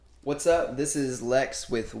What's up? This is Lex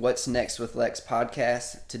with What's Next with Lex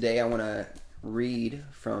podcast. Today I want to read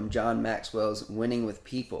from John Maxwell's Winning with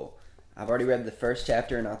People. I've already read the first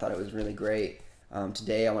chapter and I thought it was really great.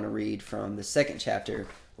 Today I want to read from the second chapter,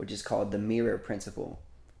 which is called The Mirror Principle.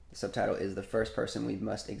 The subtitle is The First Person We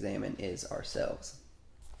Must Examine is Ourselves.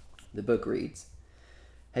 The book reads,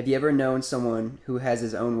 have you ever known someone who has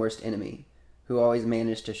his own worst enemy, who always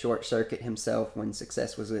managed to short-circuit himself when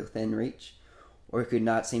success was within reach? Or could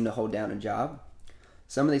not seem to hold down a job?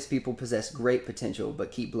 Some of these people possess great potential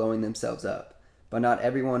but keep blowing themselves up. But not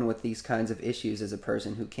everyone with these kinds of issues is a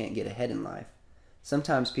person who can't get ahead in life.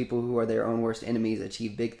 Sometimes people who are their own worst enemies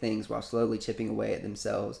achieve big things while slowly chipping away at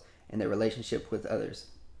themselves and their relationship with others.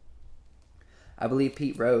 I believe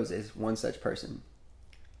Pete Rose is one such person.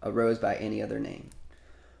 A Rose by any other name.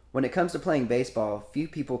 When it comes to playing baseball, few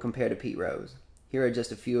people compare to Pete Rose. Here are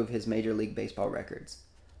just a few of his Major League Baseball records.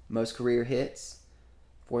 Most career hits,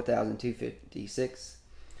 4,256.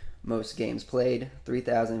 Most games played,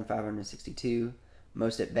 3,562.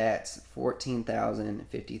 Most at-bats,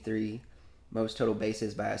 14,053. Most total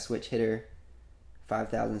bases by a switch hitter,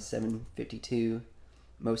 5,752.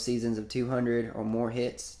 Most seasons of 200 or more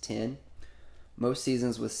hits, 10. Most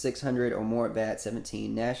seasons with 600 or more at-bats,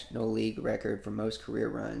 17. National League record for most career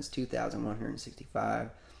runs, 2,165.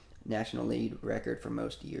 National League record for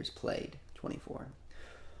most years played, 24.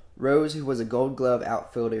 Rose, who was a Gold Glove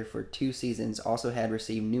outfielder for 2 seasons, also had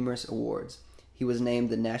received numerous awards. He was named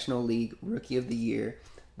the National League Rookie of the Year,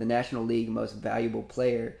 the National League Most Valuable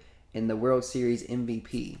Player, and the World Series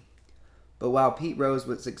MVP. But while Pete Rose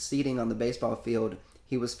was succeeding on the baseball field,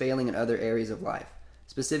 he was failing in other areas of life.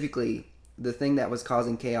 Specifically, the thing that was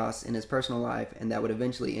causing chaos in his personal life and that would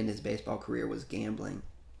eventually end his baseball career was gambling.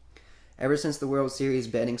 Ever since the World Series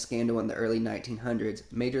betting scandal in the early 1900s,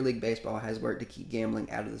 Major League Baseball has worked to keep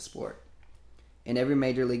gambling out of the sport. In every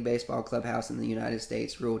Major League Baseball clubhouse in the United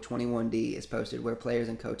States, Rule 21D is posted where players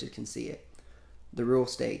and coaches can see it. The rule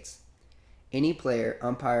states, any player,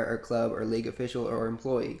 umpire, or club or league official or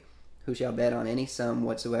employee who shall bet on any sum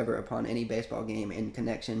whatsoever upon any baseball game in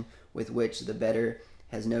connection with which the bettor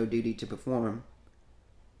has no duty to perform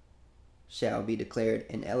shall be declared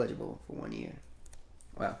ineligible for 1 year.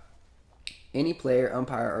 Wow. Any player,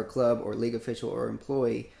 umpire, or club, or league official or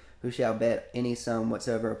employee who shall bet any sum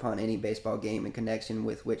whatsoever upon any baseball game in connection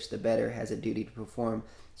with which the bettor has a duty to perform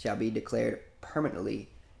shall be declared permanently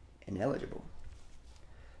ineligible.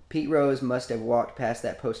 Pete Rose must have walked past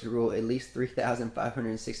that posted rule at least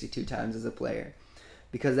 3,562 times as a player,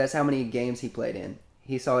 because that's how many games he played in.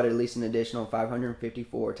 He saw it at least an additional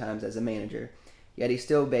 554 times as a manager, yet he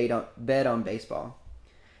still bet on baseball.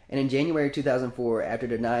 And in January 2004, after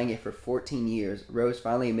denying it for 14 years, Rose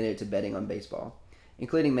finally admitted to betting on baseball,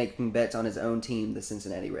 including making bets on his own team, the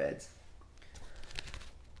Cincinnati Reds.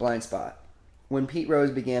 Blind spot. When Pete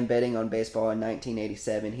Rose began betting on baseball in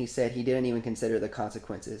 1987, he said he didn't even consider the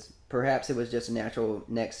consequences. Perhaps it was just a natural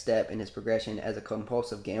next step in his progression as a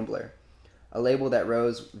compulsive gambler, a label that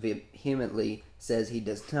Rose vehemently says he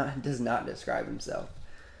does not describe himself.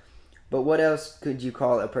 But what else could you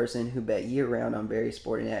call a person who bet year-round on various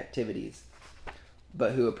sporting activities,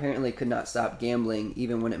 but who apparently could not stop gambling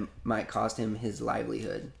even when it might cost him his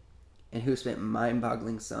livelihood, and who spent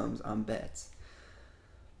mind-boggling sums on bets?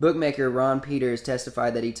 Bookmaker Ron Peters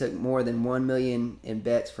testified that he took more than $1 million in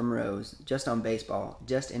bets from Rose just on baseball,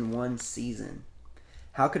 just in one season.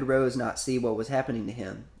 How could Rose not see what was happening to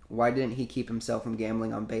him? Why didn't he keep himself from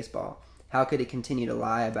gambling on baseball? How could he continue to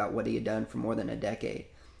lie about what he had done for more than a decade?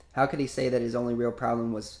 How could he say that his only real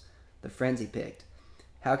problem was the friends he picked?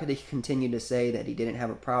 How could he continue to say that he didn't have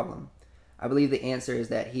a problem? I believe the answer is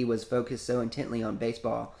that he was focused so intently on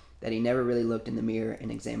baseball that he never really looked in the mirror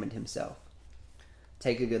and examined himself.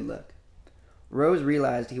 Take a good look. Rose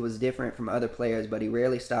realized he was different from other players, but he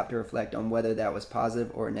rarely stopped to reflect on whether that was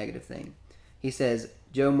positive or a negative thing. He says,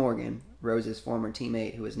 Joe Morgan, Rose's former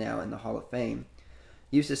teammate who is now in the Hall of Fame,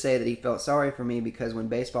 used to say that he felt sorry for me because when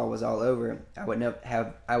baseball was all over, I would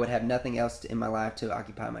have nothing else in my life to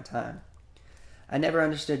occupy my time. I never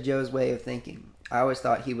understood Joe's way of thinking. I always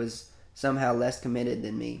thought he was somehow less committed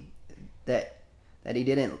than me, that he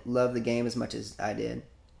didn't love the game as much as I did.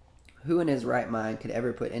 Who in his right mind could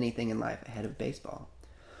ever put anything in life ahead of baseball?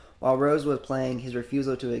 While Rose was playing, his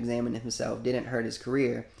refusal to examine himself didn't hurt his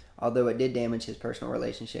career, although it did damage his personal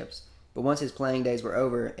relationships. But once his playing days were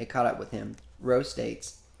over, it caught up with him. Rose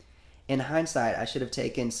states, in hindsight, I should have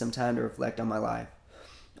taken some time to reflect on my life,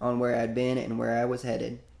 on where I'd been and where I was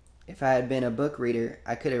headed. If I had been a book reader,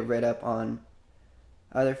 I could have read up on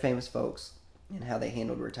other famous folks and how they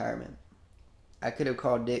handled retirement. I could have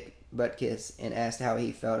called Dick Butkus and asked how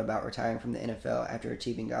he felt about retiring from the NFL after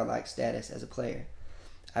achieving godlike status as a player.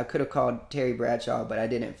 I could have called Terry Bradshaw, but I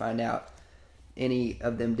didn't find out any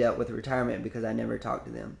of them dealt with retirement because I never talked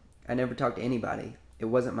to them. I never talked to anybody. It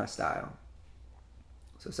wasn't my style.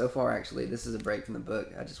 So far, actually, this is a break from the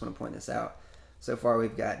book. I just want to point this out. So far,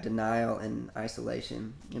 we've got denial and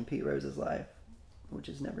isolation in Pete Rose's life, which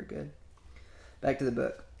is never good. Back to the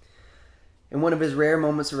book. In one of his rare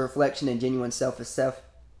moments of reflection and genuine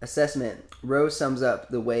self-assessment, Rose sums up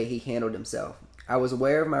the way he handled himself. I was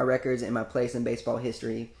aware of my records and my place in baseball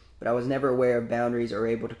history, but I was never aware of boundaries or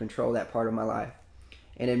able to control that part of my life.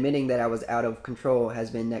 And admitting that I was out of control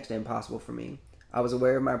has been next to impossible for me. I was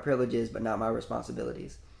aware of my privileges, but not my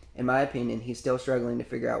responsibilities. In my opinion, he's still struggling to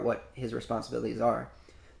figure out what his responsibilities are.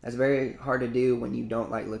 That's very hard to do when you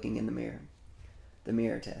don't like looking in the mirror. The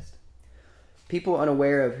mirror test. People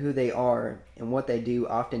unaware of who they are and what they do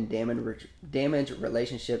often damage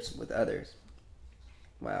relationships with others.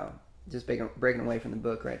 Wow. Just breaking away from the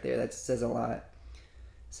book right there. That says a lot. It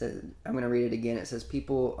says, I'm going to read it again. It says,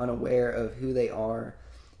 people unaware of who they are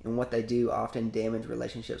and what they do often damage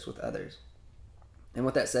relationships with others. And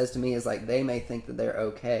what that says to me is like they may think that they're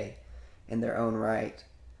okay in their own right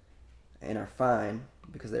and are fine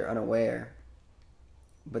because they're unaware,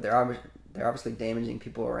 but they're obviously damaging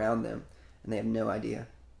people around them, and they have no idea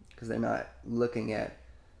because they're not looking at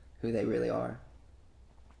who they really are.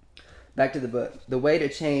 Back to the book. The way to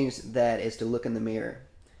change that is to look in the mirror.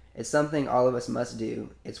 It's something all of us must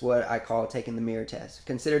do. It's what I call taking the mirror test.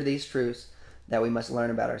 Consider these truths that we must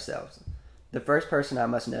learn about ourselves. The first person I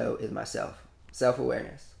must know is myself.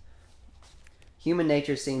 Self-awareness. Human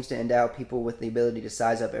nature seems to endow people with the ability to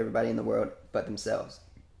size up everybody in the world but themselves.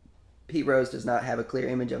 Pete Rose does not have a clear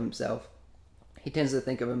image of himself. He tends to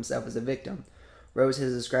think of himself as a victim. Rose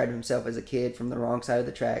has described himself as a kid from the wrong side of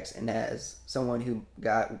the tracks and as someone who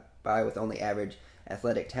got by with only average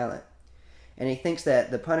athletic talent. And he thinks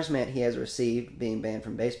that the punishment he has received, being banned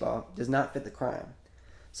from baseball, does not fit the crime.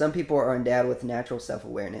 Some people are endowed with natural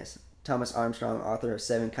self-awareness. Thomas Armstrong, author of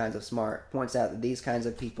 7 Kinds of Smart, points out that these kinds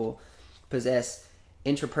of people possess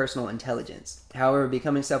intrapersonal intelligence. However,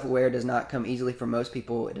 becoming self-aware does not come easily for most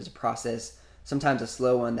people. It is a process, sometimes a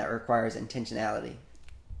slow one, that requires intentionality.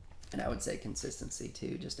 And I would say consistency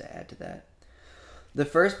too, just to add to that. The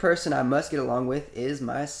first person I must get along with is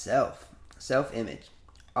myself. Self-image.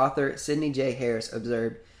 Author Sidney J. Harris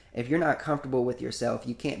observed, if you're not comfortable with yourself,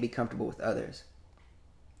 you can't be comfortable with others.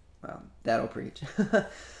 Well, that'll preach.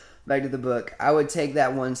 Back to the book. I would take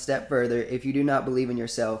that one step further. If you do not believe in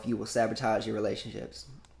yourself, you will sabotage your relationships.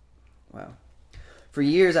 Wow. For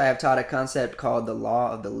years, I have taught a concept called the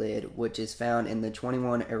law of the lid, which is found in the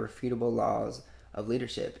 21 irrefutable laws of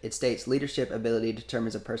leadership. It states leadership ability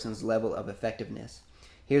determines a person's level of effectiveness.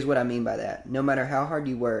 Here's what I mean by that. No matter how hard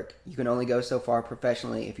you work, you can only go so far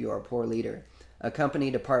professionally if you are a poor leader. A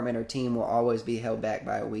company, department, or team will always be held back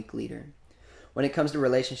by a weak leader. When it comes to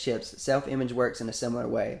relationships, self-image works in a similar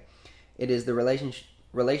way. It is the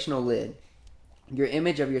relational lid. Your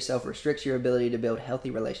image of yourself restricts your ability to build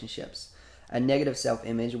healthy relationships. A negative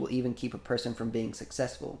self-image will even keep a person from being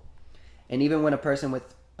successful. And even when a person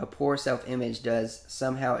with a poor self-image does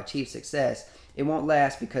somehow achieve success, it won't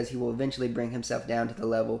last because he will eventually bring himself down to the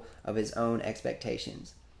level of his own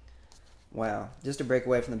expectations. Wow. Just to break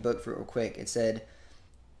away from the book for real quick, it said,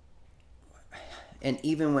 and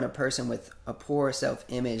even when a person with a poor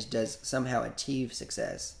self-image does somehow achieve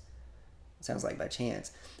success, it sounds like by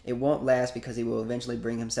chance, it won't last because he will eventually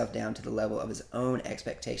bring himself down to the level of his own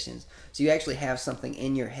expectations. So you actually have something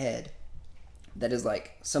in your head that is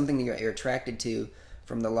like something that you're attracted to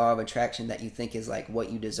from the law of attraction that you think is like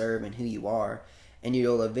what you deserve and who you are, and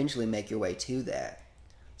you'll eventually make your way to that.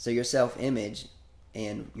 So your self-image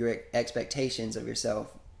and your expectations of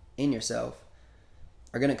yourself in yourself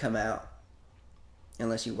are going to come out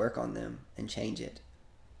unless you work on them and change it.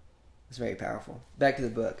 It's very powerful. Back to the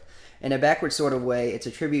book. In a backward sort of way, it's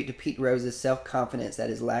a tribute to Pete Rose's self-confidence that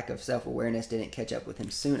his lack of self-awareness didn't catch up with him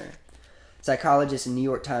sooner. Psychologist and New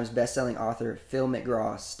York Times bestselling author Phil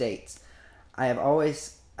McGraw states, I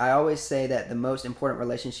always say that the most important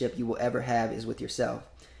relationship you will ever have is with yourself.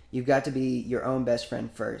 You've got to be your own best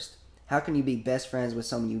friend first. How can you be best friends with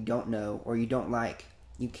someone you don't know or you don't like?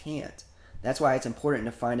 You can't. That's why it's important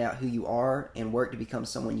to find out who you are and work to become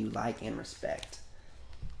someone you like and respect.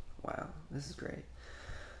 Wow, this is great.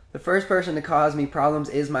 The first person to cause me problems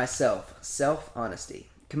is myself. Self-honesty.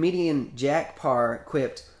 Comedian Jack Parr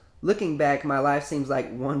quipped, looking back, my life seems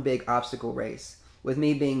like one big obstacle race, with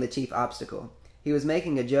me being the chief obstacle. He was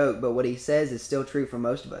making a joke, but what he says is still true for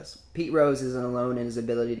most of us. Pete Rose isn't alone in his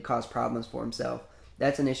ability to cause problems for himself.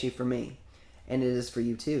 That's an issue for me, and it is for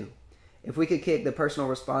you too. If we could kick the person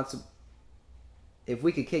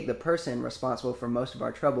responsible for most of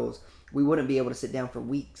our troubles, we wouldn't be able to sit down for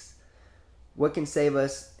weeks. What can save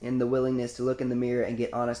us in the willingness to look in the mirror and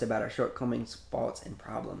get honest about our shortcomings, faults, and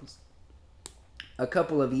problems? A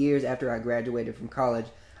couple of years after I graduated from college,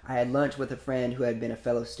 I had lunch with a friend who had been a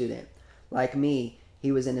fellow student. Like me,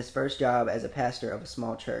 he was in his first job as a pastor of a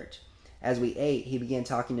small church. As we ate, he began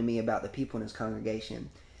talking to me about the people in his congregation.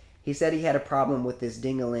 He said he had a problem with this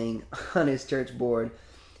ding-a-ling on his church board,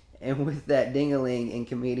 and with that ding-a-ling in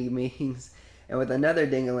committee meetings, and with another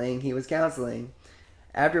ding-a-ling he was counseling.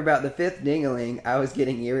 After about the fifth ding-a-ling, I was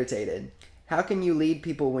getting irritated. How can you lead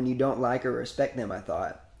people when you don't like or respect them, I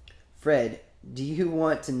thought. Fred, do you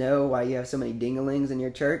want to know why you have so many ding-a-lings in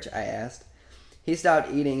your church? I asked. He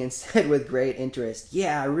stopped eating and said with great interest,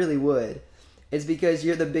 Yeah, I really would. It's because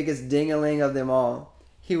you're the biggest ding-a-ling of them all.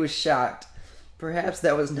 He was shocked. Perhaps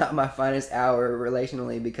that was not my finest hour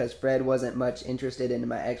relationally, because Fred wasn't much interested in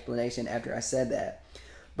my explanation after I said that.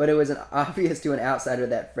 But it was obvious to an outsider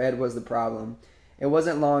that Fred was the problem. It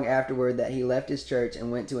wasn't long afterward that he left his church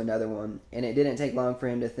and went to another one, and it didn't take long for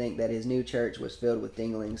him to think that his new church was filled with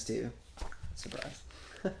ding-a-lings too. Surprise.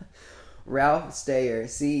 Ralph Stayer,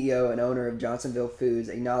 CEO and owner of Johnsonville Foods,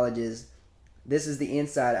 acknowledges, This is the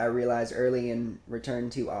insight I realized early and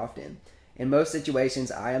return to often. In most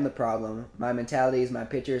situations, I am the problem. My mentalities, my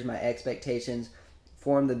pictures, my expectations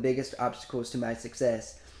form the biggest obstacles to my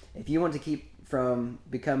success. If you want to keep from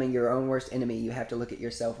becoming your own worst enemy, you have to look at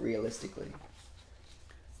yourself realistically.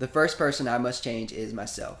 The first person I must change is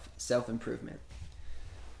myself. Self-improvement.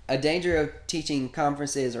 A danger of teaching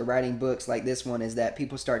conferences or writing books like this one is that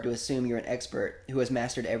people start to assume you're an expert who has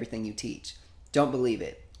mastered everything you teach. Don't believe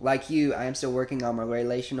it. Like you, I am still working on my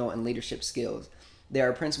relational and leadership skills. There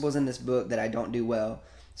are principles in this book that I don't do well,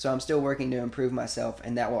 so I'm still working to improve myself,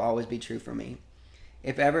 and that will always be true for me.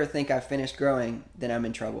 If I ever think I've finished growing, then I'm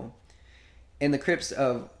in trouble. In the crypts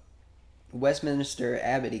of Westminster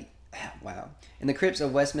Abbey,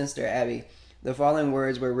 the following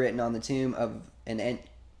words were written on the tomb of an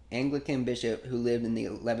Anglican bishop who lived in the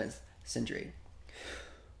 11th century.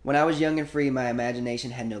 When I was young and free, my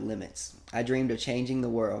imagination had no limits. I dreamed of changing the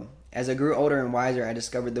world. As I grew older and wiser, I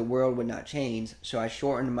discovered the world would not change, so I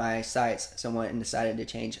shortened my sights somewhat and decided to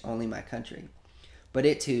change only my country. But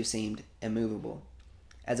it too seemed immovable.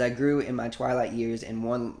 As I grew in my twilight years, in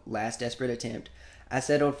one last desperate attempt, I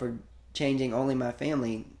settled for changing only my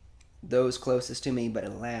family, those closest to me, but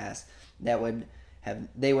alas, they would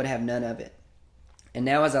have none of it. And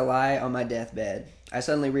now as I lie on my deathbed, I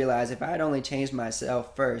suddenly realize if I had only changed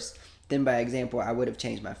myself first, then by example I would have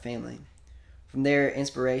changed my family. From their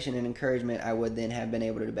inspiration and encouragement, I would then have been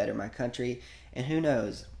able to better my country, and who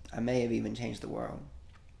knows, I may have even changed the world.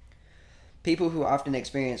 People who often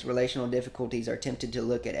experience relational difficulties are tempted to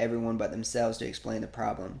look at everyone but themselves to explain the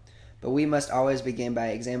problem. But we must always begin by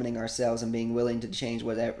examining ourselves and being willing to change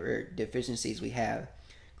whatever deficiencies we have.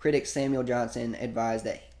 Critic Samuel Johnson advised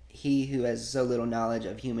that he who has so little knowledge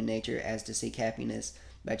of human nature as to seek happiness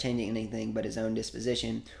by changing anything but his own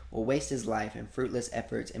disposition will waste his life in fruitless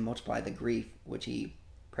efforts and multiply the grief which he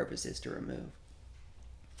purposes to remove.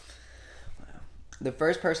 Wow. The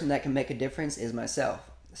first person that can make a difference is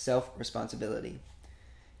myself. Self-responsibility.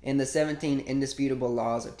 In the 17 indisputable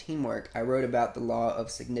laws of teamwork, I wrote about the law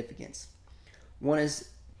of significance. One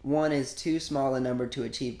is too small a number to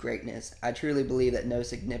achieve greatness. I truly believe that no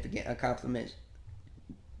significant accomplishments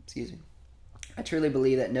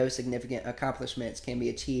can be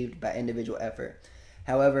achieved by individual effort.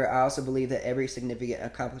 However, I also believe that every significant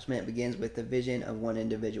accomplishment begins with the vision of one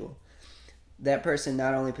individual. That person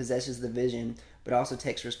not only possesses the vision, but also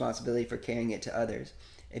takes responsibility for carrying it to others.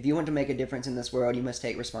 If you want to make a difference in this world, you must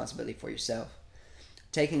take responsibility for yourself.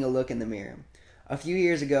 Taking a look in the mirror. A few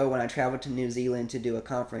years ago, when I traveled to New Zealand to do a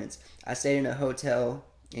conference, I stayed in a hotel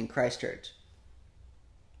in Christchurch.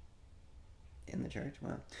 In the church?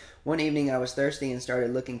 Wow. One evening I was thirsty and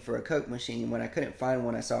started looking for a Coke machine. When I couldn't find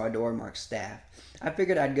one, I saw a door marked staff. I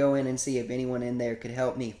figured I'd go in and see if anyone in there could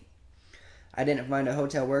help me. I didn't find a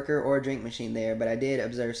hotel worker or a drink machine there, but I did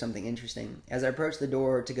observe something interesting. As I approached the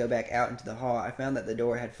door to go back out into the hall, I found that the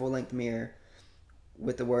door had full-length mirror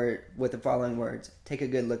with the following words, "Take a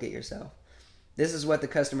good look at yourself." This is what the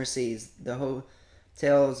customer sees. The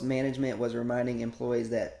hotel's management was reminding employees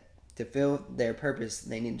that to fill their purpose,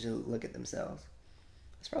 they need to look at themselves.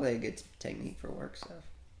 It's probably a good technique for work stuff.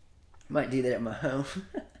 Might do that at my home.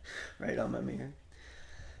 Write it on my mirror.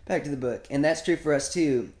 Back to the book. And that's true for us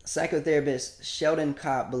too. Psychotherapist Sheldon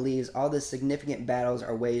Kopp believes all the significant battles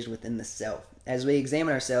are waged within the self. As we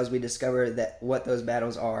examine ourselves, we discover that what those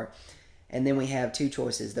battles are And then we have two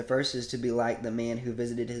choices. The first is to be like the man who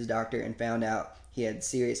visited his doctor and found out he had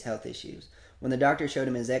serious health issues. When the doctor showed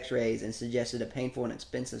him his x-rays and suggested a painful and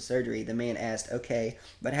expensive surgery, the man asked, "Okay,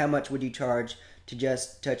 but how much would you charge to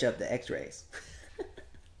just touch up the x-rays?"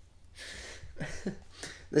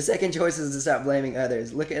 The second choice is to stop blaming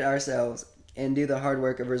others, look at ourselves, and do the hard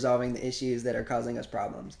work of resolving the issues that are causing us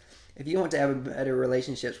problems. If you want to have better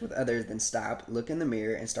relationships with others, then stop, look in the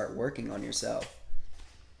mirror, and start working on yourself.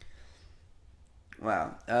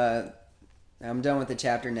 Wow. I'm done with the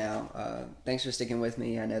chapter now. Thanks for sticking with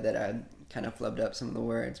me. I know that I kind of flubbed up some of the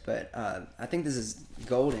words, but I think this is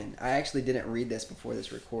golden. I actually didn't read this before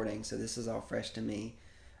this recording, so this is all fresh to me.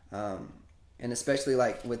 And especially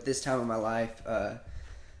like with this time of my life,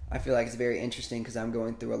 I feel like it's very interesting because I'm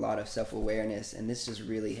going through a lot of self-awareness, and this just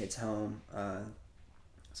really hits home.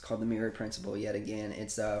 It's called The Mirror Principle yet again.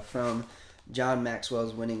 It's from John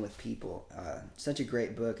Maxwell's Winning with People. Such a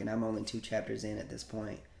great book, and I'm only 2 chapters in at this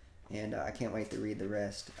point, and I can't wait to read the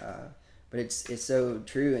rest. But it's so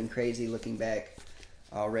true and crazy looking back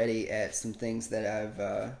already at some things that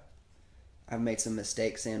I've made some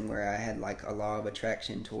mistakes in where I had like a law of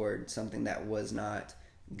attraction toward something that was not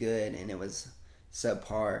good, and it was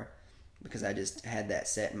subpar because I just had that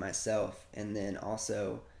set in myself. And then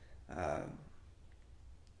also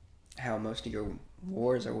how most of your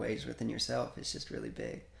wars are waged within yourself is just really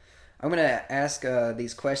big. I'm going to ask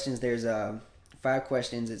these questions. There's 5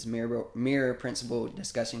 questions. It's mirror principle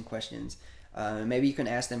discussion questions. Maybe you can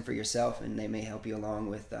ask them for yourself, and they may help you along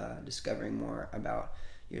with discovering more about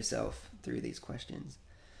yourself through these questions.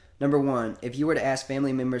 Number 1, if you were to ask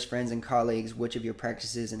family members, friends, and colleagues which of your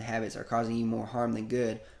practices and habits are causing you more harm than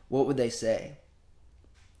good, what would they say?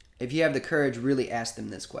 If you have the courage, really ask them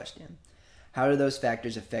this question. How do those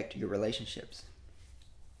factors affect your relationships?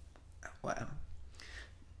 Wow.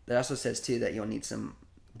 That also says, too, that you'll need some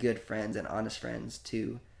good friends and honest friends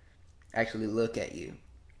to actually look at you.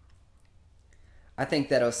 I think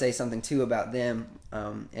that'll say something, too, about them.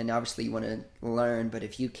 And obviously you want to learn, but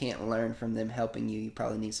if you can't learn from them helping you, you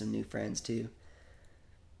probably need some new friends, too.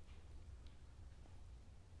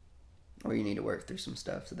 Or you need to work through some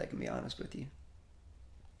stuff so they can be honest with you.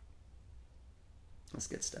 That's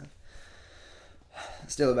good stuff.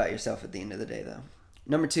 Still about yourself at the end of the day, though.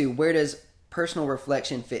 Number 2, where does personal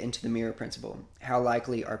reflection fit into the mirror principle? How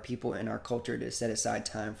likely are people in our culture to set aside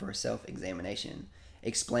time for self-examination?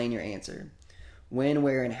 Explain your answer. When,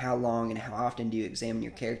 where, and how long and how often do you examine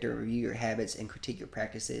your character, review your habits, and critique your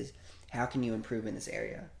practices? How can you improve in this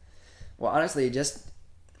area? Well, honestly, just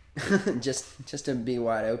to be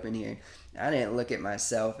wide open here, I didn't look at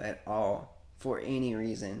myself at all for any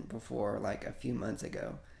reason before like a few months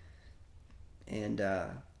ago. And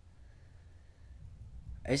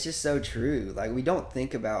it's just so true. Like, we don't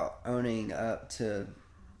think about owning up to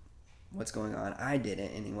what's going on. I didn't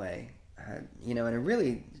anyway. And it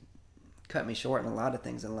really cut me short in a lot of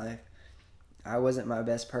things in life. I wasn't my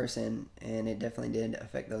best person, and it definitely did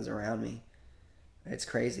affect those around me. It's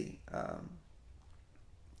crazy.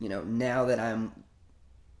 Now that I'm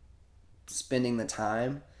spending the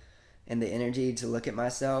time and the energy to look at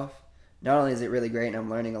myself, not only is it really great and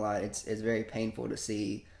I'm learning a lot, it's very painful to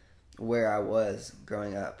see where I was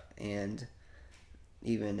growing up and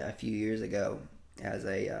even a few years ago as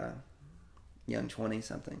a young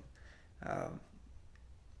 20-something.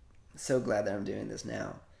 So glad that I'm doing this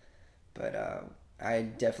now. But I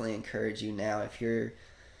definitely encourage you now, if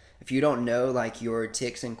you don't know like your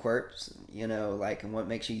tics and quirks, like and what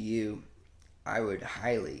makes you you, I would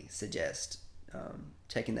highly suggest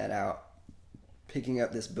checking that out. Picking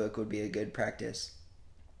up this book would be a good practice.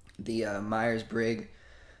 The Myers-Briggs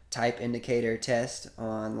type indicator test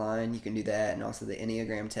online, you can do that, and also the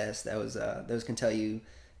Enneagram test. Those can tell you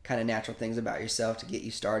kind of natural things about yourself to get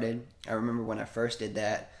you started. I remember when I first did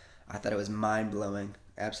that, I thought it was mind-blowing,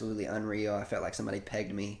 absolutely unreal. I felt like somebody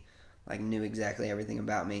pegged me, like knew exactly everything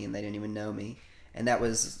about me, and they didn't even know me. And that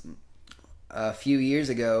was a few years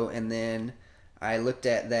ago, and then I looked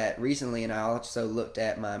at that recently, and I also looked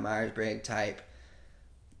at my Myers-Briggs type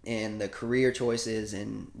and the career choices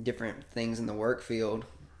and different things in the work field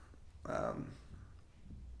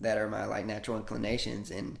that are my like natural inclinations,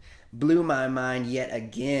 and blew my mind yet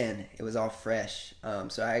again. It was all fresh.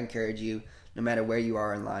 So I encourage you, no matter where you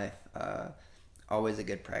are in life, always a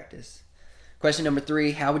good practice. Question number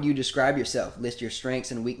 3, how would you describe yourself? List your strengths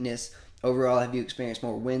and weakness. Overall, have you experienced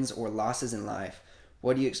more wins or losses in life?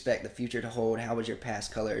 What do you expect the future to hold? How has your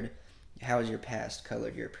past colored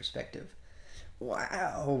your perspective?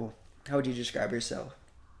 Wow. How would you describe yourself?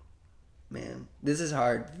 Man, this is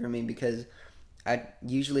hard for me because I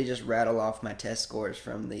usually just rattle off my test scores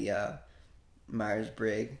from the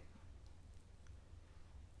Myers-Briggs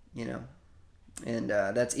you know. And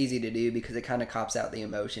that's easy to do because it kind of cops out the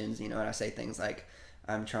emotions, you know. And I say things like,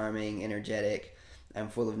 I'm charming, energetic, I'm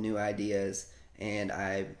full of new ideas, and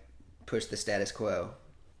I push the status quo,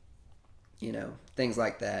 you know, things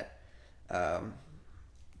like that.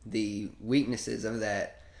 The weaknesses of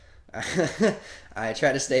that, I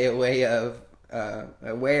try to stay aware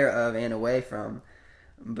of and away from.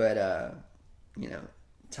 But, you know,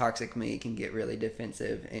 toxic me can get really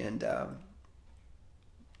defensive and,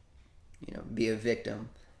 you know, be a victim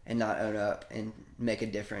and not own up and make a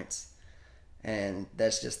difference. And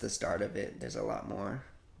that's just the start of it. There's a lot more,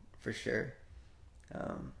 for sure.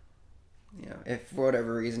 You know, if for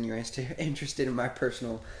whatever reason you're interested in my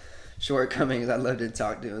personal shortcomings, I'd love to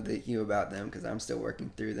talk to you about them because I'm still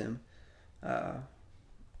working through them.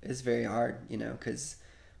 It's very hard, you know, because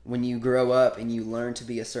when you grow up and you learn to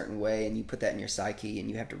be a certain way and you put that in your psyche and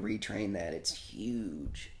you have to retrain that, it's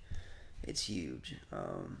huge. It's huge.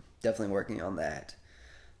 Definitely working on that.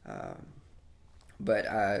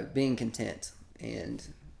 But being content and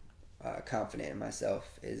confident in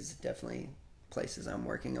myself is definitely places I'm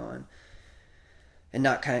working on. And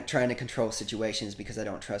not kind of trying to control situations because I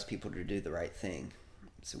don't trust people to do the right thing.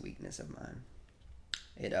 It's a weakness of mine.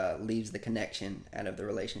 It leaves the connection out of the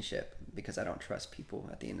relationship because I don't trust people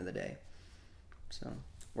at the end of the day. So,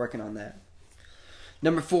 working on that.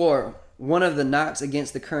 Number 4, one of the knocks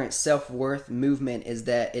against the current self-worth movement is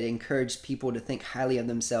that it encouraged people to think highly of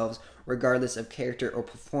themselves regardless of character or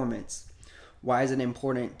performance. Why is it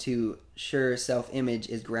important to ensure self-image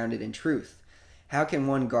is grounded in truth? How can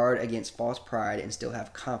one guard against false pride and still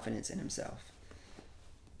have confidence in himself?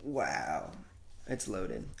 Wow. It's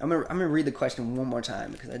loaded. I'm gonna read the question one more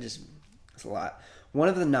time because it's a lot. One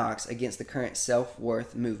of the knocks against the current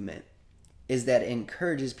self-worth movement is that it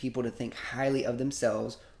encourages people to think highly of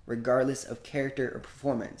themselves regardless of character or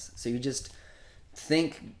performance. So you just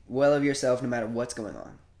think well of yourself no matter what's going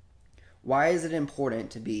on. Why is it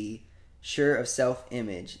important to be sure of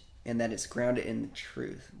self-image and that it's grounded in the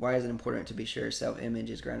truth? Why is it important to be sure self-image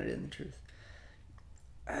is grounded in the truth?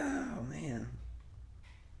 Oh, man.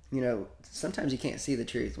 You know, sometimes you can't see the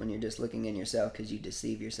truth when you're just looking in yourself because you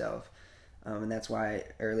deceive yourself. And that's why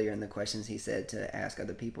earlier in the questions he said to ask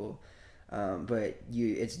other people. But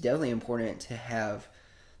it's definitely important to have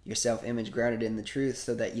your self-image grounded in the truth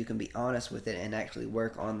so that you can be honest with it and actually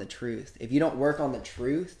work on the truth. If you don't work on the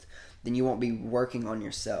truth, then you won't be working on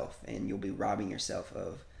yourself and you'll be robbing yourself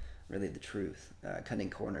of really the truth. Cutting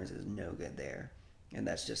corners is no good there. And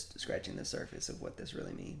that's just scratching the surface of what this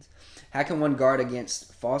really means. How can one guard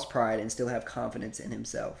against false pride and still have confidence in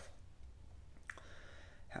himself?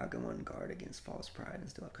 How can one guard against false pride and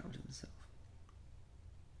still have confidence in himself?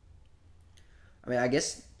 I mean, I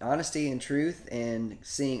guess honesty and truth and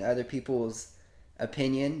seeing other people's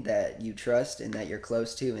opinion that you trust and that you're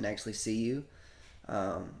close to and actually see you.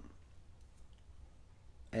 And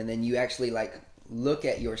then you actually look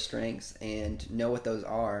at your strengths and know what those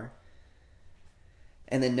are.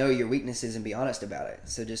 And then know your weaknesses and be honest about it.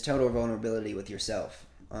 So just total vulnerability with yourself.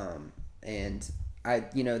 And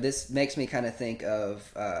this makes me kind of think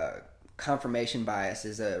of confirmation bias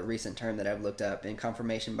is a recent term that I've looked up. And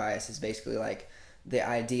confirmation bias is basically like the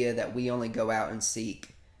idea that we only go out and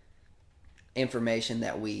seek information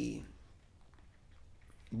that we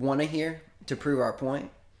want to hear to prove our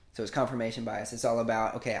point. So it's confirmation bias. It's all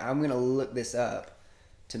about, okay, I'm going to look this up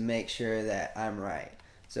to make sure that I'm right.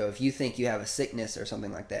 So if you think you have a sickness or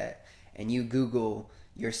something like that, and you Google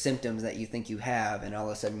your symptoms that you think you have, and all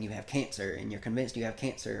of a sudden you have cancer, and you're convinced you have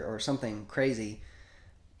cancer or something crazy,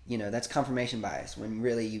 that's confirmation bias, when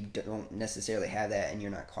really you don't necessarily have that, and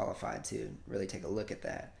you're not qualified to really take a look at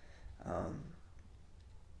that.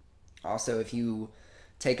 Also, if you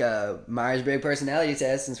take a Myers-Briggs personality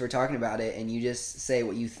test, since we're talking about it, and you just say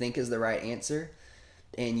what you think is the right answer,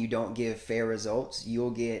 and you don't give fair results,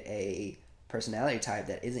 you'll get a personality type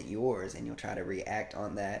that isn't yours, and you'll try to react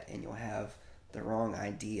on that, and you'll have the wrong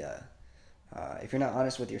idea. If you're not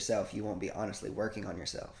honest with yourself, you won't be honestly working on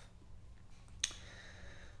yourself.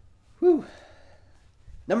 Whew.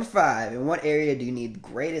 Number 5, in what area do you need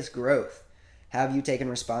greatest growth? Have you taken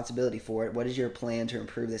responsibility for it? What is your plan to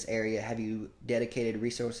improve this area? Have you dedicated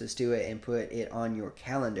resources to it and put it on your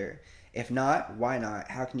calendar? If not, why not?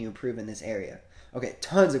 How can you improve in this area? Okay,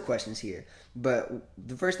 tons of questions here. But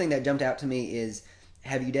the first thing that jumped out to me is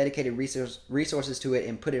have you dedicated resources to it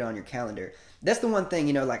and put it on your calendar? That's the one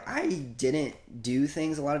thing, like I didn't do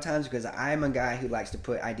things a lot of times because I'm a guy who likes to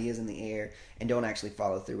put ideas in the air and don't actually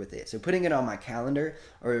follow through with it. So putting it on my calendar,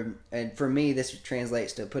 and for me, this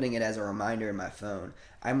translates to putting it as a reminder in my phone.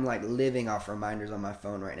 I'm like living off reminders on my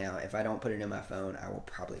phone right now. If I don't put it in my phone, I will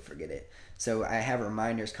probably forget it. So I have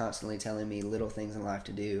reminders constantly telling me little things in life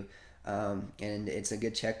to do. And it's a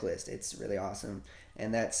good checklist. It's really awesome.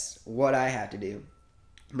 And that's what I have to do.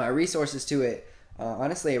 My resources to it,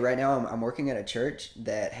 honestly, right now I'm working at a church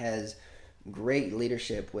that has great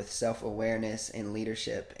leadership with self-awareness and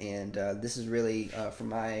leadership. And this is really, from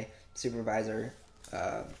my supervisor,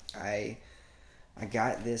 I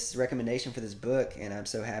got this recommendation for this book, and I'm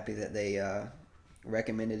so happy that they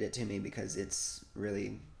recommended it to me because it's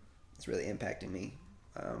really impacting me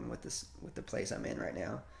with the place I'm in right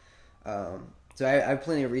now. So I have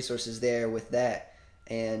plenty of resources there with that,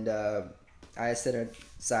 and I set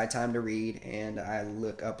aside time to read, and I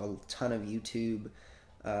look up a ton of YouTube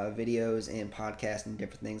videos and podcasts and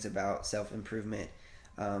different things about self-improvement,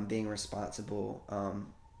 being responsible.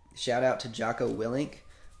 Shout out to Jocko Willink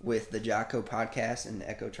with the Jocko podcast and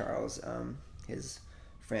Echo Charles, his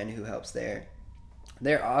friend who helps there.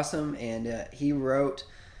 They're awesome, and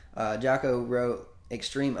Jocko wrote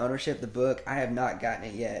Extreme Ownership, the book. I have not gotten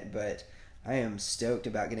it yet, but I am stoked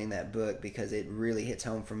about getting that book because it really hits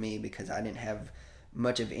home for me because I didn't have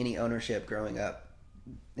much of any ownership growing up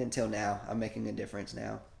until now. I'm making a difference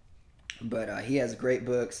now. But he has great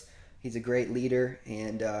books. He's a great leader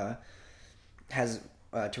and has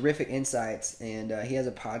terrific insights. And he has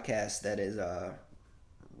a podcast that is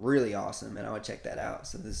really awesome, and I would check that out.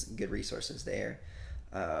 So there's good resources there.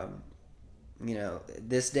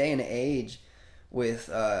 This day and age with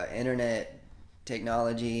internet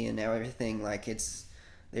technology and now everything, like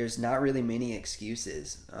there's not really many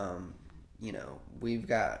excuses. I'm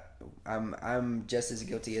just as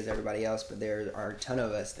guilty as everybody else, but there are a ton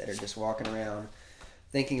of us that are just walking around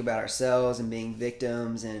thinking about ourselves and being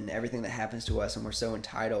victims and everything that happens to us, and we're so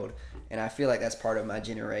entitled. And I feel like that's part of my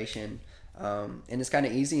generation. And it's kind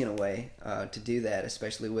of easy in a way to do that,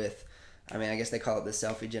 especially with, I guess they call it the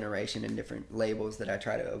selfie generation and different labels that I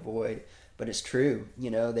try to avoid. But it's true.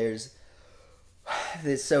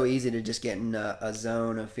 It's so easy to just get in a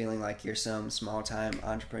zone of feeling like you're some small-time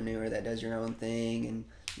entrepreneur that does your own thing and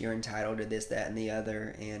you're entitled to this, that, and the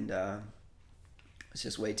other. And it's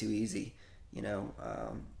just way too easy. I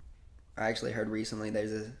actually heard recently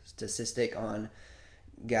there's a statistic on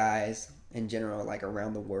guys in general, like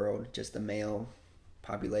around the world, just the male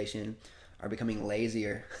population are becoming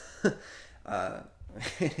lazier.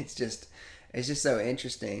 It's just so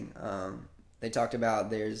interesting. They talked about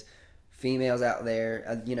there's females out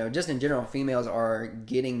there, just in general, females are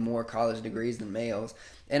getting more college degrees than males.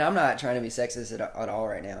 And I'm not trying to be sexist at all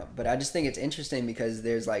right now, but I just think it's interesting because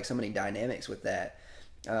there's like so many dynamics with that.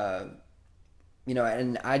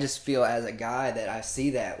 And I just feel as a guy that I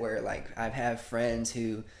see that where like I have friends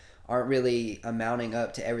who aren't really amounting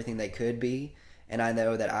up to everything they could be. And I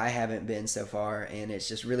know that I haven't been so far, and it's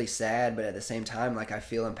just really sad. But at the same time, like I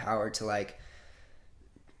feel empowered to like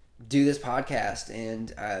do this podcast,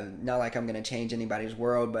 and not like I'm going to change anybody's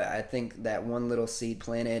world, but I think that one little seed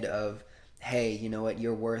planted of, hey, you know what,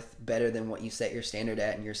 you're worth better than what you set your standard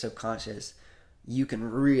at in your subconscious. You can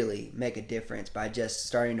really make a difference by just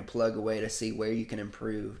starting to plug away to see where you can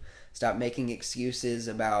improve. Stop making excuses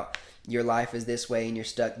about your life is this way and you're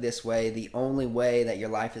stuck this way. The only way that your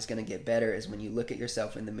life is going to get better is when you look at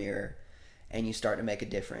yourself in the mirror and you start to make a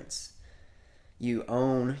difference. You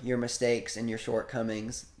own your mistakes and your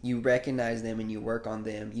shortcomings. You recognize them and you work on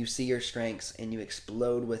them. You see your strengths and you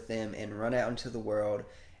explode with them and run out into the world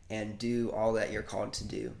and do all that you're called to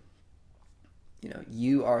do.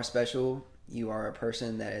 You are special. You are a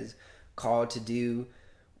person that is called to do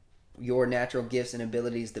your natural gifts and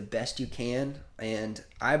abilities the best you can. And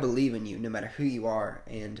I believe in you no matter who you are.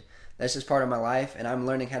 And that's just part of my life. And I'm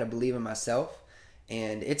learning how to believe in myself.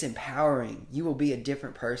 And it's empowering. You will be a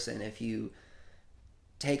different person if you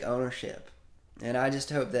take ownership. And I just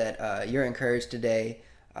hope that you're encouraged today.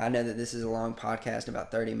 I know that this is a long podcast,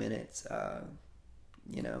 about 30 minutes.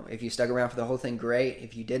 If you stuck around for the whole thing, great.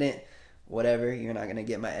 If you didn't, whatever. You're not going to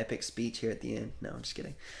get my epic speech here at the end. No, I'm just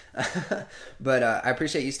kidding. But I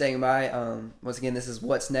appreciate you staying by. Once again, this is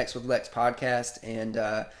What's Next with Lex podcast, and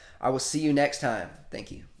I will see you next time.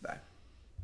 Thank you. Bye.